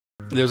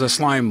There's a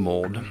slime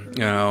mold,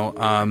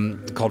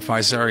 called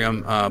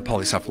Fusarium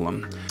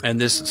polycephalum. And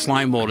this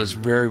slime mold is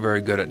very,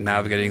 very good at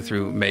navigating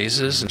through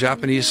mazes. The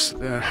Japanese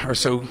are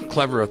so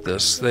clever at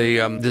this. They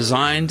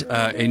designed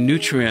a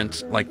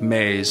nutrient-like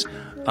maze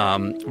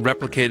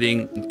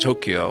replicating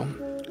Tokyo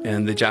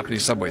in the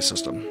Japanese subway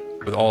system.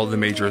 With all the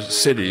major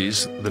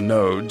cities, the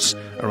nodes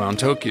around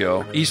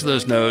Tokyo, each of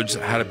those nodes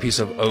had a piece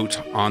of oat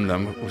on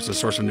them, which was a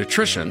source of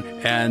nutrition.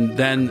 And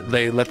then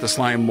they let the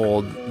slime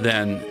mold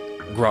then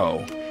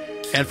grow.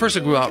 And first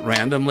it grew out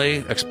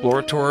randomly,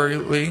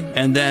 exploratorily,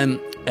 and then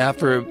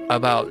after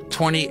about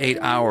 28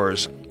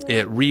 hours,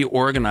 it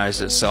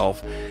reorganized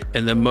itself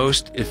in the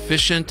most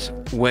efficient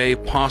way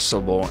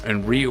possible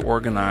and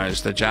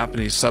reorganized the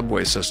Japanese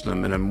subway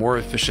system in a more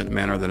efficient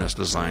manner than it's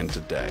designed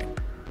today.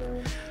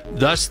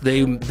 Thus,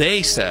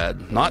 they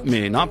said, not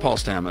me, not Paul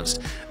Stamets,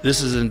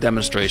 this is a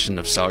demonstration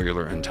of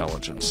cellular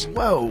intelligence.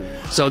 Whoa.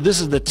 So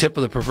this is the tip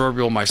of the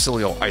proverbial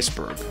mycelial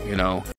iceberg,